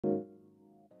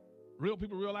Real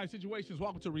people, real life situations.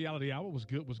 Welcome to Reality Hour. What's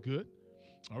good? What's good?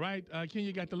 All right. Ken,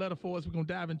 you got the letter for us. We're going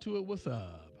to dive into it. What's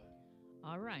up?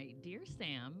 All right. Dear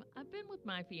Sam, I've been with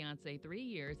my fiance 3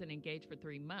 years and engaged for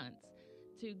 3 months.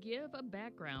 To give a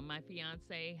background, my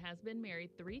fiance has been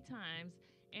married 3 times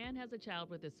and has a child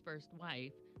with his first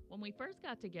wife. When we first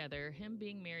got together, him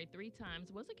being married 3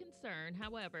 times was a concern.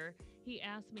 However, he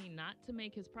asked me not to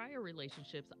make his prior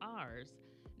relationships ours.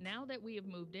 Now that we have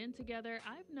moved in together,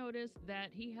 I've noticed that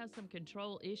he has some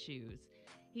control issues.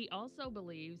 He also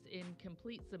believes in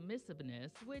complete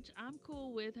submissiveness, which I'm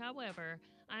cool with. However,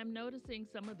 I'm noticing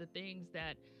some of the things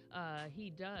that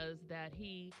he does that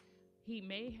he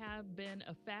may have been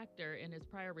a factor in his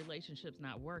prior relationships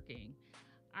not working.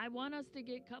 I want us to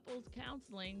get couples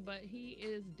counseling, but he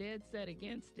is dead set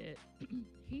against it.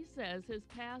 He says his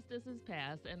past is his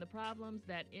past, and the problems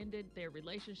that ended their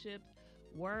relationships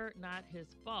were not his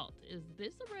fault. Is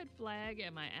this a red flag?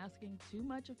 Am I asking too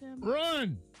much of him?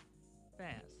 Run!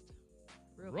 Fast.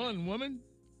 Real Run, fast. woman.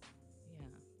 Yeah.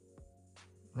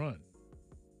 Run.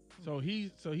 So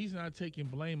he's not taking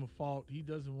blame or fault. He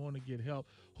doesn't want to get help.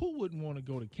 Who wouldn't want to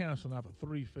go to counseling after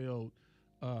 3 failed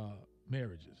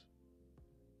marriages?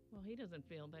 Well, he doesn't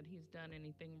feel that he's done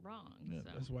anything wrong. Yeah,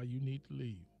 So. that's why you need to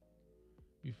leave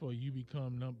before you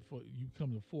become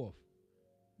the fourth.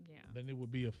 Yeah. Then it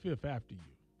would be a fifth after you.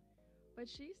 But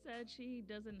she said she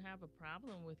doesn't have a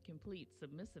problem with complete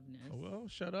submissiveness. Oh, well,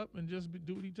 shut up and just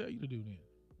do what he tell you to do then.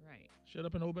 Right. Shut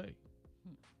up and obey.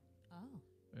 Oh.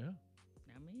 Yeah.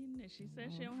 I mean, she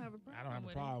says she don't have a problem. I don't have a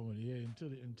with problem with it. Yeah,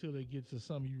 until it gets to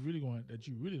something that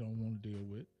you really don't want to deal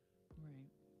with. it. Right.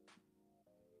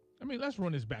 I mean, let's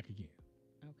run this back again.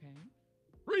 Okay.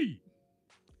 Read.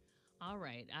 All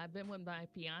right. I've been with my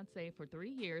fiance for 3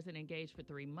 years and engaged for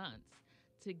 3 months.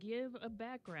 To give a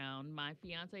background, my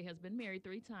fiance has been married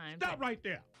 3 times. Stop right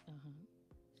there.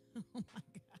 Uh-huh. Oh my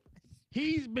gosh.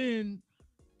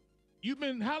 You've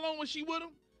been, how long was she with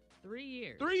him? 3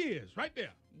 years. 3 years, right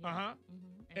there. Yeah. Uh-huh.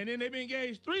 Mm-hmm. And then they've been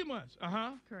engaged 3 months.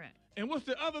 Uh-huh. Correct. And what's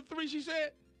the other 3 she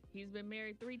said? He's been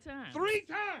married 3 times. 3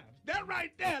 times. That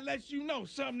right there lets you know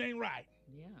something ain't right.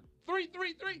 Yeah. 3,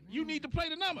 3, 3. You need to play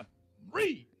the number.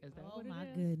 Read. Is that Oh what it my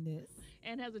is? goodness.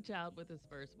 And has a child with his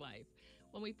first wife.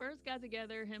 When we first got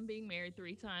together, him being married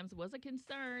 3 times was a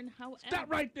concern. However,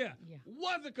 Stop right there. Yeah.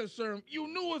 Was a concern. You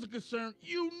knew it was a concern.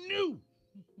 You knew.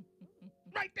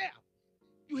 Right there.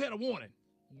 You had a warning.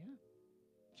 Yeah.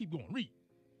 Keep going. Read.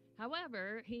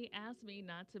 However, he asked me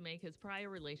not to make his prior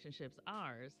relationships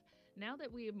ours. Now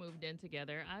that we have moved in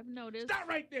together, I've noticed. Stop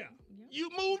right there. Yep. You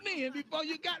moved in before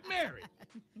you got married.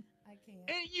 I can't.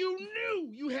 And you knew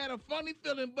you had a funny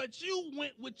feeling, but you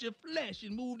went with your flesh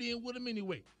and moved in with him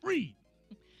anyway. Read.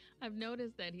 I've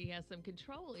noticed that he has some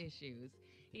control issues.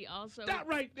 He also. Stop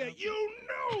right there. You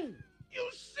knew. You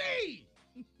see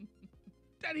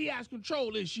that he has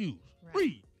control issues. Right.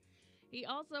 Read. He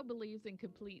also believes in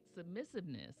complete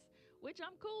submissiveness, which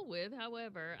I'm cool with.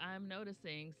 However, I'm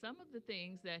noticing some of the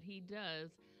things that he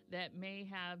does that may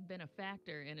have been a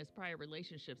factor in his prior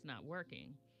relationships not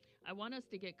working. I want us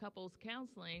to get couples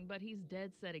counseling, but he's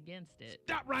dead set against it.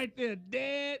 Stop right there,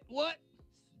 Dad. What?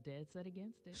 Dead set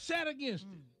against it. Set against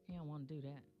it. He don't want to do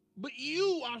that. But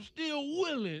you are still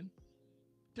willing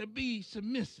to be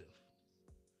submissive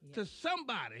to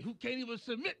somebody who can't even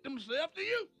submit themselves to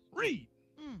you. Read.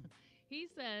 He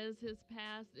says his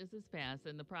past is his past,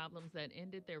 and the problems that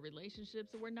ended their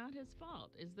relationships were not his fault.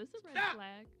 Is this a red Stop.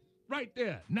 flag? Right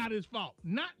there. Not his fault.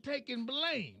 Not taking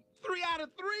blame. 3 out of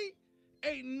 3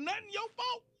 ain't nothing your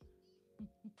fault.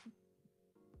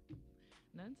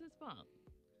 None's his fault.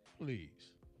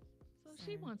 Please. So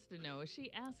she wants to know, is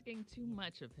she asking too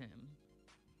much of him?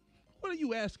 What are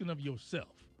you asking of yourself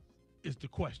is the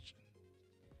question.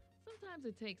 Sometimes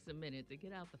it takes a minute to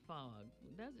get out the fog.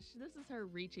 This is her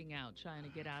reaching out, trying to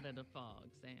get out of the fog,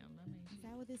 Sam. I mean, Is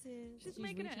that what this is? she's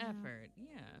making an reaching out? effort.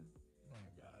 Yeah. Oh,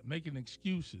 my God. Making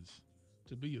excuses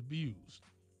to be abused,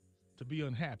 to be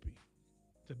unhappy,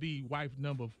 to be wife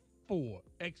number 4,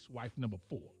 ex-wife number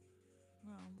 4.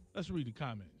 Well, Let's read the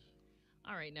comments.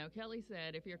 all right. Now, Kelly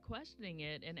said, if you're questioning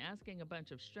it and asking a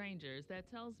bunch of strangers, that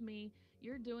tells me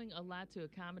you're doing a lot to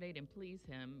accommodate and please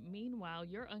him. Meanwhile,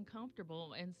 you're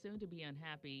uncomfortable and soon to be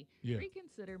unhappy. Yeah.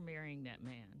 Reconsider marrying that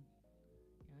man.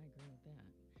 Yeah, I agree with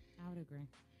that. I would agree.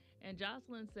 And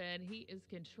Jocelyn said he is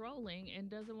controlling and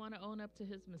doesn't want to own up to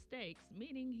his mistakes,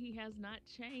 meaning he has not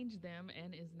changed them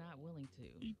and is not willing to.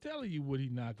 He telling you what he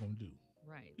not going to do.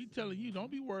 Right. He telling you,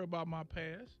 don't be worried about my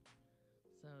past.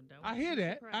 So don't. I be hear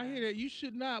that. surprised. I hear that. You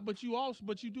should not, but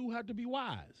you do have to be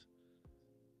wise.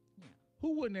 Yeah.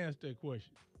 Who wouldn't ask that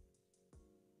question?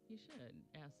 You should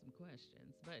ask some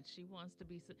questions, but she wants to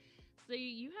be. See,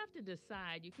 you have to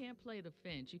decide. You can't play the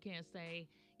fence. You can't say,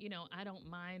 I don't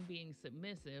mind being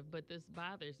submissive, but this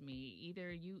bothers me.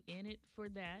 Either you in it for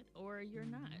that or you're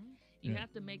not. You Yeah.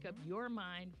 have to make up your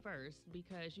mind first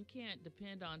because you can't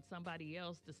depend on somebody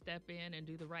else to step in and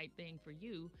do the right thing for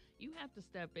you. You have to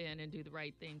step in and do the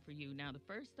right thing for you. Now, the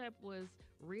first step was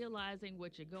realizing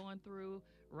what you're going through,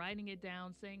 writing it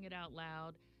down, saying it out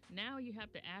loud. Now you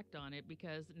have to act on it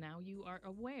because now you are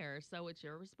aware. So it's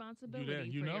your responsibility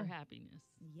you for know. your happiness.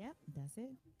 Yep, that's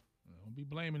it. Don't be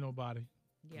blaming nobody.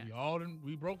 Yes.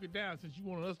 We broke it down since you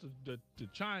wanted us to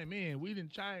chime in. We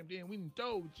didn't chime in. We didn't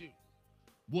told you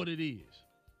what it is.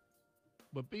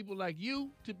 But people like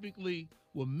you typically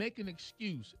will make an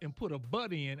excuse and put a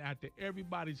but in after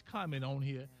everybody's comment on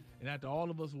here and after all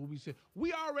of us will be saying,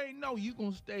 we already know you're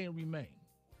going to stay and remain.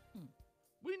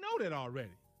 We know that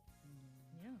already.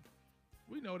 Yeah.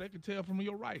 We know they can tell from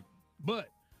your writing. But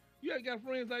you ain't got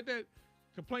friends like that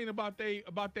complain about they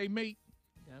mate.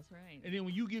 That's right. And then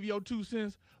when you give your 2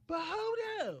 cents, but hold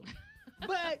up.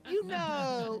 but you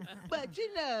know.